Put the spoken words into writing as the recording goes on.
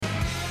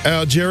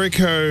Our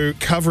Jericho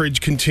coverage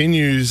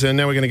continues, and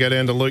now we're going to go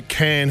down to Luke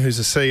Cann, who's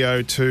the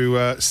CEO,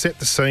 to set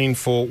the scene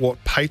for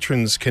what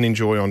patrons can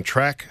enjoy on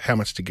track, how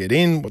much to get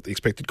in, what the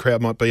expected crowd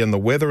might be, and the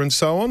weather and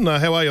so on.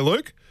 How are you,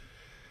 Luke?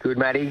 Good,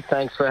 Matty.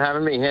 Thanks for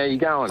having me. How are you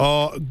going?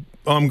 Oh,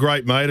 I'm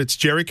great, mate. It's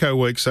Jericho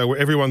week, so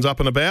everyone's up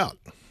and about.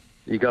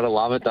 You got to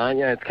love it, don't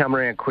you? It's come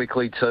around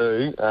quickly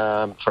too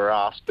for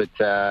us, but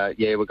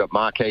we've got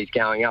marquees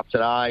going up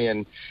today,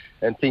 and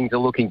things are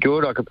looking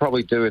good. I could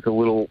probably do with a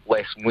little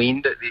less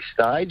wind at this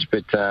stage,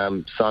 but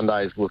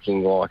Sunday's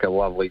looking like a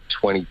lovely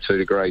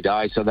 22-degree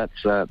day, so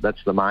that's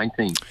the main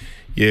thing.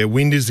 Yeah,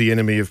 wind is the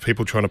enemy of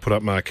people trying to put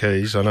up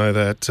marquees. I know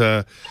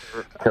that.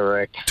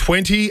 Correct.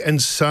 20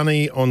 and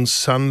sunny on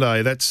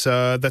Sunday. That's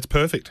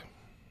perfect.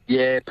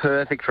 Yeah,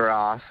 perfect for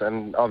us,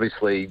 and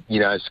obviously,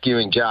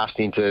 skewing just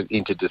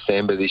into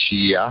December this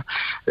year,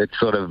 it's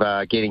sort of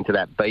getting to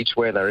that beach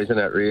weather, isn't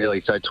it,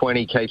 really? So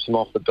 20 keeps them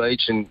off the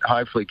beach and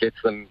hopefully gets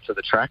them to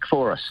the track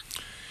for us.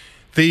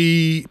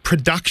 The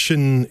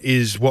production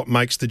is what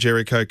makes the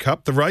Jericho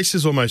Cup. The race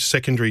is almost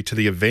secondary to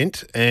the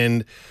event,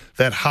 and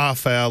that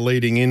half hour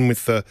leading in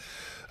with the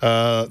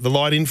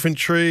light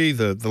infantry,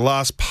 the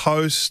last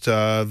post,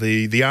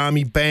 the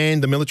army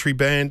band, the military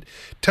band.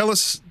 Tell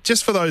us,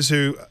 just for those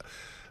who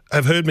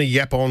have heard me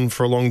yap on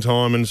for a long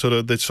time and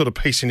they're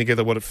piecing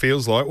together what it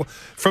feels like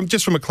from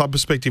a club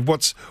perspective.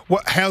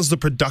 How's the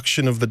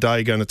production of the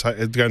day going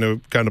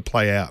to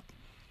play out?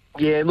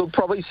 Yeah, look,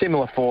 probably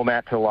similar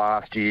format to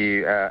last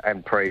year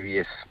and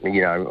previous,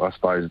 I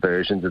suppose,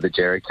 versions of the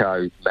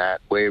Jericho,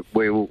 Matt.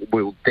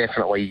 We'll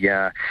definitely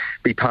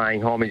be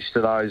paying homage to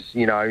those,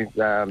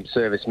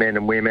 servicemen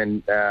and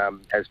women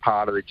as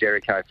part of the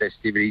Jericho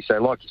festivity.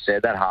 So, like you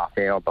said, that half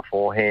hour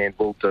beforehand,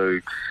 we'll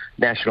do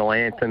national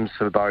anthems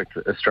for both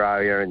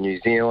Australia and New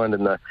Zealand,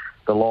 and the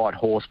Light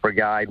Horse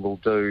Brigade will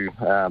do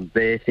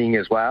their thing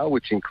as well,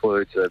 which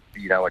includes a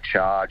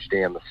charge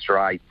down the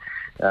straight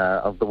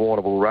of the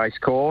Warrnambool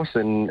racecourse,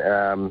 and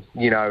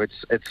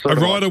it's sort a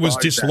of rider was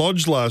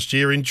dislodged last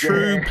year in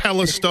true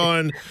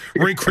Palestine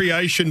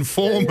recreation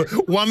form.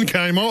 One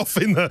came off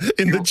in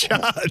the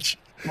charge.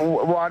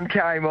 One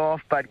came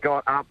off, but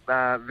got up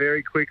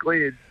very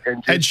quickly,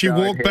 and she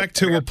walked back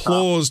to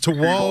applause, to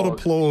wild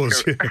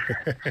applause.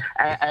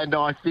 And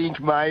I think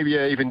maybe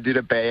even did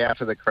a bow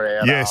for the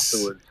crowd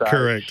afterwards. So,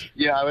 correct.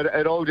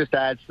 It all just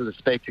adds to the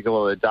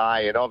spectacle of the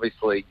day. And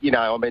obviously,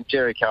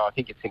 Jericho, I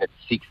think it's in its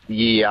 6th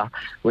year.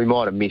 We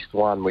might have missed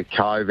one with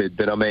COVID,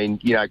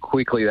 but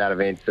quickly that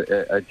event's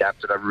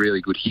adapted a really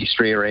good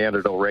history around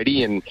it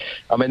already. And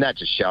that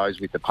just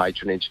shows with the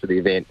patronage for the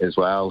event as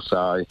well.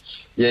 So,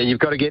 yeah, you've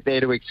got to get there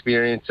to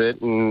experience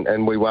it,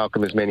 and we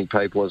welcome as many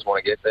people as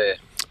want to get there.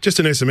 Just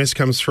an SMS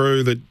comes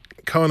through that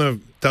kind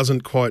of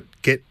doesn't quite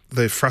get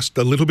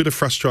the little bit of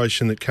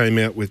frustration that came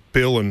out with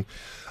Bill and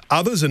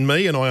others and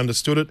me, and I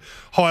understood it.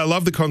 Hi, I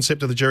love the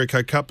concept of the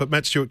Jericho Cup, but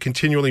Matt Stewart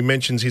continually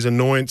mentions his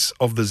annoyance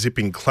of the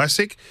Zipping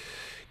Classic.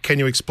 Can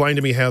you explain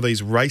to me how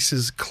these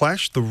races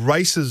clash? The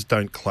races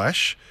don't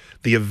clash.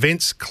 The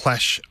events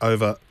clash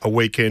over a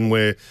weekend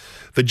where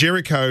the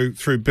Jericho,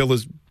 through Bill,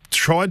 has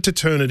tried to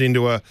turn it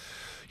into a,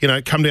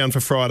 come down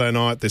for Friday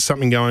night, there's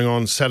something going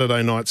on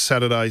Saturday night,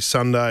 Saturday,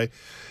 Sunday.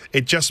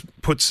 It just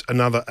puts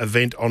another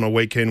event on a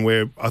weekend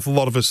where a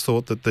lot of us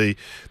thought that the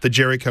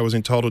Jericho was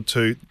entitled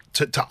to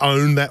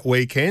own that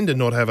weekend and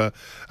not have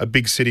a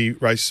big city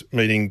race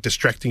meeting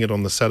distracting it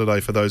on the Saturday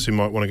for those who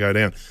might want to go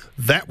down.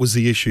 That was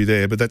the issue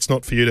there, but that's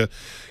not for you to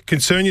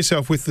concern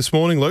yourself with this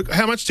morning, Luke.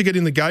 How much to get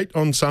in the gate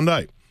on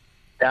Sunday?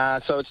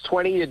 So it's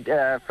 20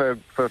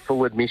 for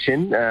full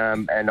admission,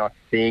 and I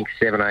think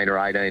 17 or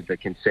 18 for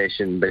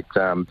concession. But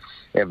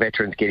our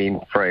veterans get in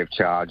free of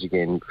charge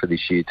again for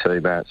this year too,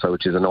 Matt. So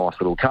which is a nice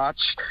little touch.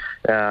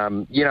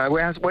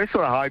 We're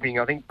sort of hoping.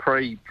 I think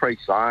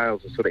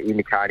pre-sales are sort of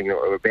indicating that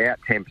we're about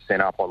 10%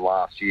 up on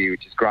last year,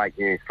 which is great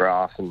news for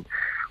us. And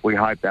we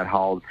hope that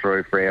holds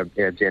through for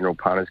our general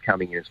punters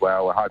coming in as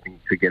well. We're hoping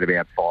to get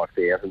about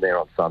 5,000 there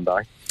on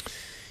Sunday.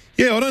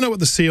 Yeah, I don't know what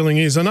the ceiling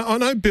is. I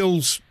know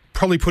Bill's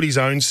probably put his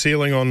own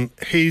ceiling on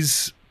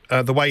his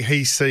the way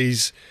he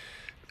sees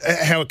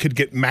how it could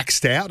get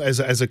maxed out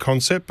as a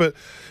concept. But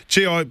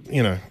gee,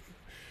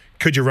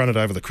 could you run it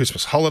over the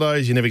Christmas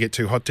holidays? You never get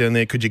too hot down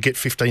there. Could you get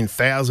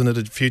 15,000 at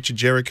a future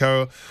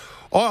Jericho?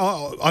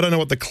 I don't know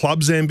what the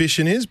club's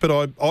ambition is,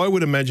 but I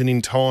would imagine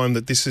in time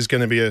that this is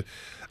going to be a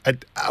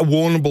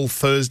Warrnambool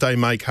Thursday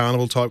May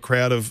Carnival type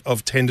crowd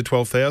of 10 to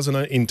 12,000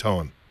 in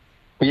time.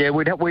 Yeah,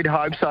 we'd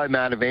hope so,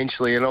 Matt,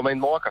 eventually. And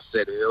like I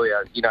said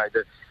earlier,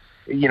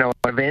 an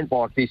event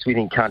like this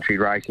within country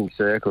racing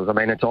circles,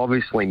 it's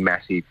obviously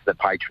massive, the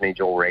patronage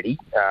already.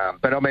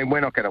 But, we're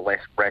not going to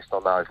rest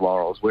on those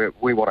laurels.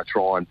 We want to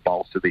try and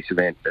bolster this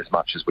event as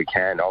much as we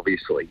can,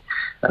 obviously.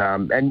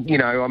 What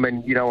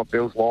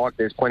Bill's like.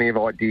 There's plenty of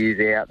ideas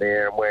out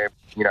there, and we're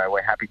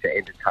happy to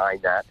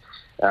entertain that.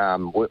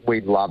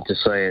 We'd love to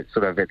see it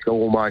it's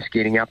almost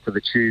getting up to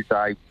the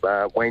Tuesday,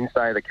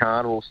 Wednesday, the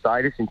carnival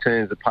status in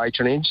terms of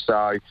patronage.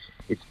 So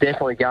it's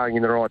definitely going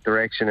in the right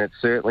direction. It's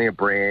certainly a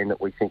brand that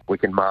we think we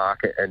can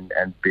market and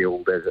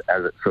build as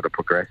it sort of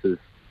progresses.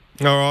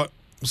 All right.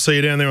 See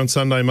you down there on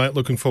Sunday, mate.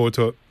 Looking forward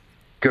to it.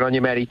 Good on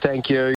you, Matty. Thank you.